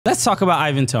Let's talk about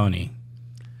Ivan Toney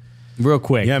real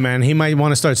quick. Yeah, man. He might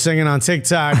want to start singing on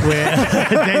TikTok with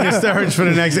Daniel Sturridge for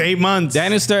the next 8 months.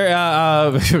 Daniel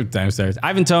Sturridge.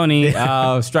 Ivan Toney,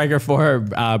 striker for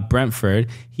Brentford.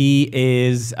 He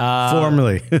is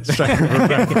formerly striker for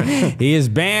Brentford. He is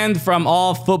banned from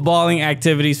all footballing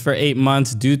activities for 8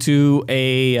 months due to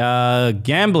a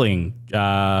gambling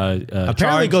Apparently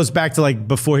charge. it goes back to like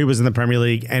before he was in the Premier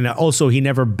League, and also he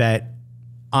never bet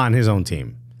on his own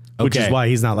team. Which is why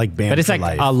he's not like banned. But it's for like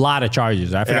life. a lot of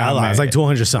charges. I forgot. Yeah, a lot. It's like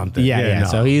 200 something. Yeah. No.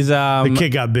 So he's the kid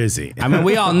got busy. I mean,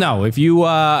 we all know if you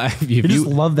you just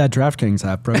love that DraftKings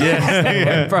app, bro.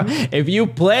 Bro, if you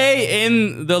play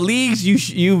in the leagues,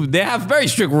 they have very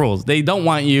strict rules. They don't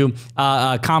want you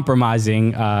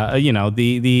compromising,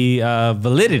 the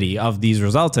validity of these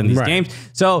results in these games.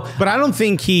 So, but I don't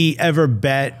think he ever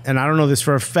bet, and I don't know this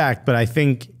for a fact, but I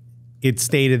think it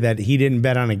stated that he didn't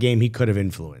bet on a game he could have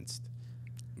influenced.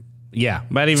 Yeah,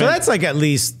 but even so that's like at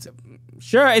least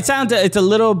sure. It's a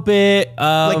little bit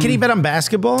like, can he bet on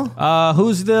basketball?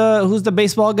 Who's the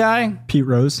baseball guy? Pete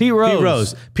Rose.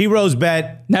 Pete Rose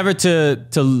bet never to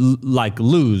like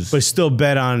lose, but still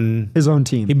bet on his own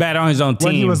team. He bet on his own team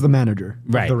when he was the manager.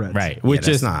 Right, of the Reds. right. Which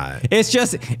is not. It's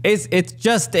just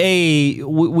a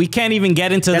we can't even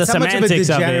get into the semantics of it. That's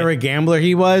how much of a degenerate gambler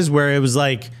he was, where it was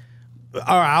like,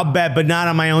 all right, I'll bet, but not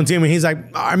on my own team. And he's like,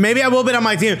 all right, maybe I will bet on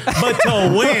my team, but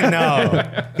to win, no.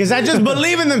 Because I just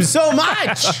believe in them so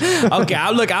much. Okay,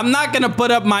 I'm not going to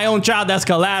put up my own child as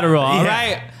collateral, all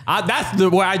right? That's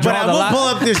where I draw the line. But I will pull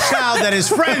up this child that is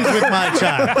friends with my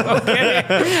child. Okay?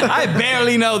 I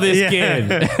barely know this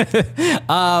kid.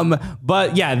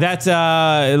 But yeah, that's,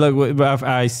 look,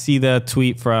 I see the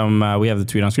tweet from, we have the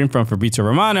tweet on screen from Fabrizio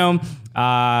Romano.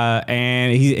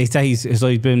 And he said he's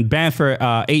been banned for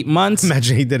 8 months.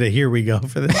 Imagine he did a here we go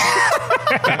for this.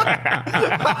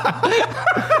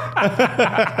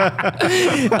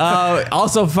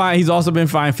 Also fine. He's also been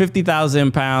fined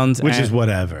 £50,000, which is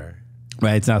whatever.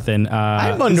 Right, it's nothing.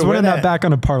 I wonder he's winning that back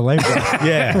on a parlay.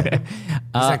 Yeah. He's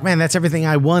like, man, that's everything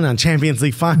I won on Champions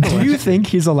League final. Do you think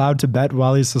he's allowed to bet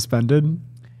while he's suspended?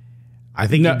 I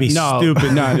think it'd be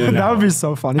stupid. No. That would be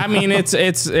so funny. I mean, it's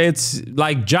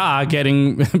like Ja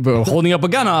holding up a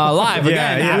gun alive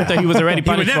again after he was already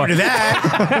punished. He would never do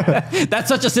that. That's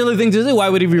such a silly thing to do. Why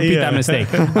would he repeat that mistake?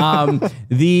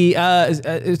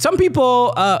 Some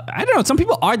people, I don't know. Some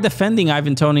people are defending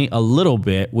Ivan Toney a little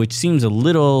bit, which seems a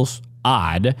little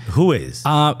odd. Who is?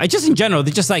 Just in general,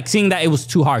 they're just like seeing that it was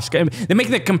too harsh. They make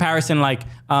the comparison like,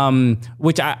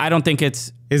 which I don't think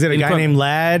it's. Is it a guy named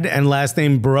Ladd and last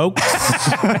name Brooks?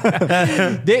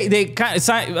 They kind of,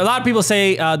 a lot of people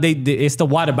say it's the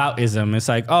whataboutism. It's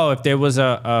like, oh, if there was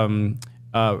a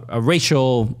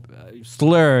racial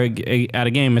slur at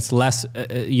a game, it's less,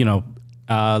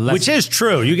 less. Which is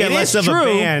true. You get less of a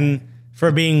ban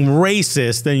for being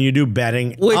racist than you do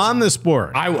betting on the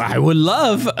sport. I would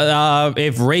love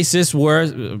if racists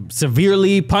were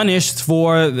severely punished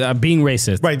for being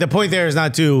racist. Right. The point there is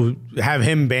not to have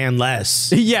him ban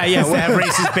less. Yeah. It's to have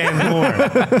racists ban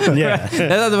more. Yeah.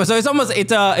 So it's almost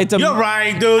it's a. You're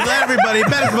right, dude. Let everybody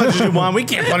bet as much as you want. We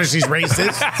can't punish these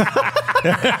racists.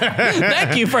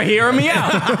 Thank you for hearing me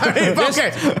out.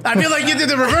 Okay. I feel like you did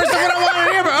the reverse of what I wanted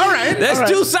to hear, but all right. There's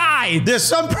two sides. There's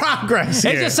some progress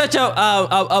here. It's just such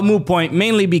a moot point,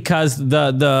 mainly because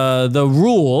the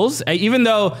rules, even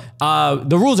though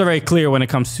the rules are very clear when it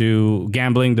comes to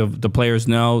gambling, the players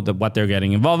know what they're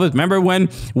getting involved with. Remember when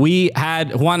we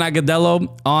had Juan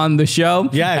Agudelo on the show?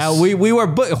 Yes. We were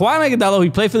Juan Agudelo. He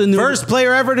played for the first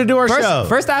player ever to do our show.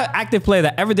 First active player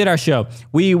that ever did our show.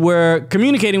 We were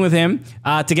communicating with him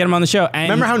to get him on the show. And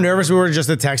remember how nervous we were just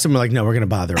to text him? We're like, no, we're going to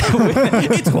bother him.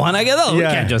 It's Juan Agudelo. We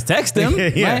can't just text him.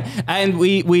 Right? And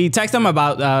we text him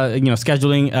about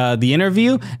scheduling the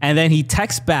interview, and then he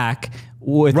texts back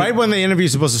with when the interview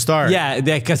is supposed to start. Yeah,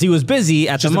 because he was busy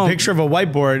at the moment. Just a picture of a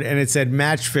whiteboard, and it said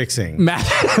match fixing.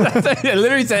 It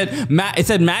literally said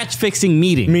match fixing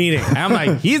meeting. And I'm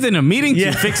like, he's in a meeting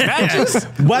to fix matches.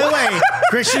 By the way,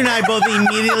 Christian and I both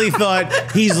immediately thought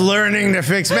he's learning to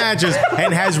fix matches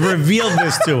and has revealed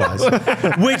this to us,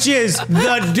 which is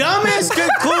the dumbest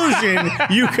conclusion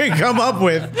you can come up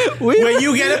with when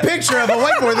you get a picture of a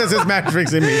whiteboard that says match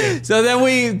fixing meeting. So then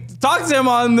we talked to him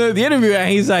on the interview, and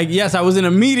he's like, yes, I was in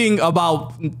a meeting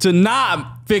to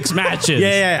not fix matches.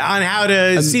 On how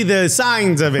to see the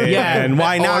signs of it and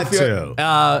why not to.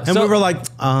 And we were like,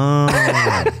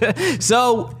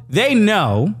 So they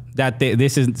know that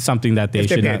this is something that they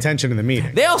should pay attention to the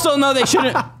meeting. They also know they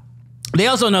shouldn't. They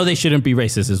also know they shouldn't be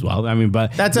racist as well. I mean,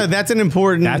 but That's an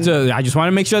important. I just want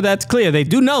to make sure that's clear. They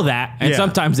do know that, and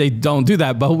sometimes they don't do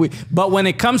that. But when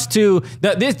it comes to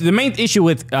the main issue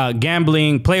with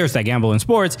gambling, players that gamble in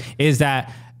sports, is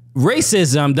that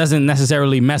racism doesn't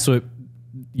necessarily mess with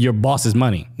your boss's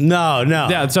money. No.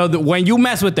 Yeah, so when you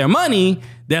mess with their money,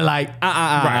 they're like,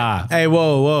 Right. Hey,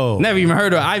 whoa. Never even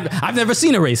heard of. I've never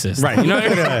seen a racist. Right. You know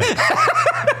what I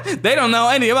mean? They don't know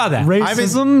anything about that.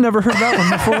 Racism? Never heard that one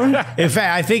before. In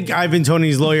fact, I think Ivan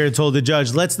Toney's lawyer told the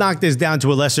judge, let's knock this down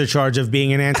to a lesser charge of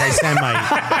being an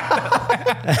anti-Semite.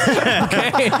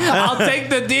 Okay, I'll take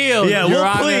the deal. Yeah, Your we'll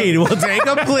Honor. plead. We'll take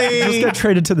a plea. Just get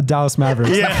traded to the Dallas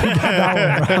Mavericks.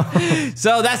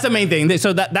 So that's the main thing.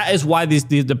 So that is why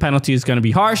the penalty is going to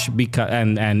be harsh, because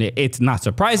and it's not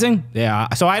surprising.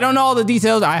 Yeah. So I don't know all the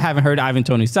details. I haven't heard Ivan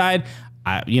Toney's side.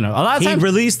 A lot of He times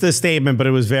released the statement, but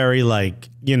it was very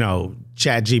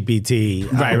Chat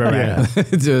GPT. right. Yeah.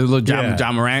 It's a little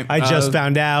John Morant. I just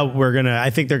found out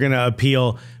I think they're gonna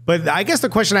appeal. But I guess the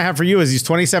question I have for you is, he's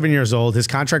 27 years old. His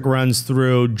contract runs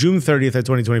through June 30th of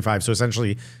 2025. So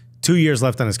essentially 2 years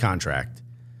left on his contract.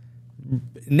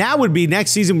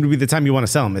 Next season would be the time you want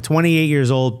to sell him. At 28 years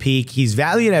old, peak. He's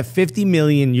valued at 50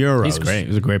 million euros. He's great.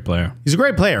 He's a great player. He's a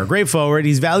great player, great forward.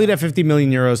 He's valued at 50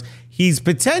 million euros. He's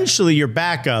potentially your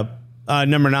backup,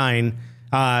 number 9,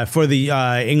 for the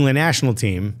England national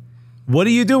team. What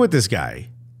do you do with this guy?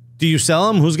 Do you sell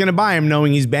him? Who's going to buy him,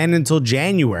 knowing he's banned until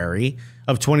January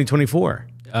of 2024?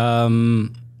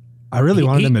 I really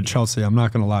wanted him at Chelsea. I'm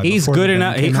not going to lie. He's Before good the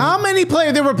enough. game came out. How many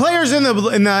players? There were players in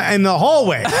the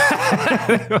hallway.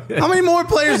 How many more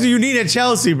players do you need at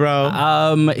Chelsea,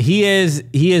 bro? He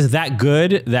is that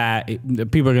good that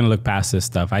people are going to look past this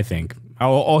stuff, I think.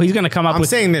 Oh, he's going to come up I'm with.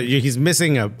 saying that he's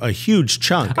missing a huge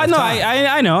chunk. I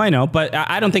know, but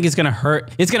I don't think it's going to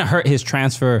hurt. It's going to hurt his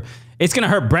transfer. It's going to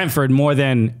hurt Brentford more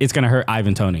than it's going to hurt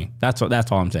Ivan Toney. That's all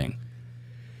I'm saying.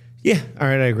 Yeah, all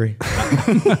right, I agree.